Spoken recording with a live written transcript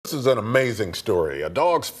This is an amazing story. A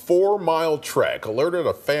dog's 4-mile trek alerted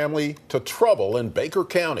a family to trouble in Baker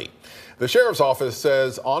County. The sheriff's office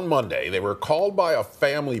says on Monday they were called by a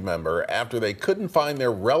family member after they couldn't find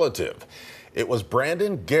their relative. It was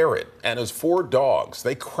Brandon Garrett and his 4 dogs.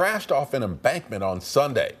 They crashed off an embankment on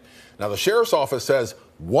Sunday. Now, the sheriff's office says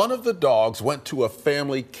one of the dogs went to a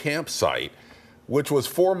family campsite, which was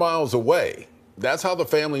 4 miles away. That's how the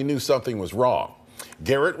family knew something was wrong.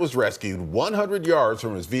 Garrett was rescued 100 yards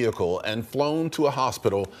from his vehicle and flown to a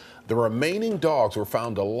hospital. The remaining dogs were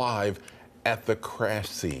found alive at the crash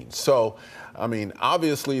scene. So, I mean,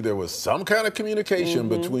 obviously there was some kind of communication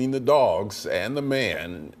between the dogs and the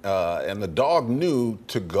man, and the dog knew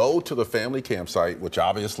to go to the family campsite, which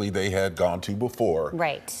obviously they had gone to before,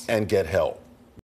 right, and get help.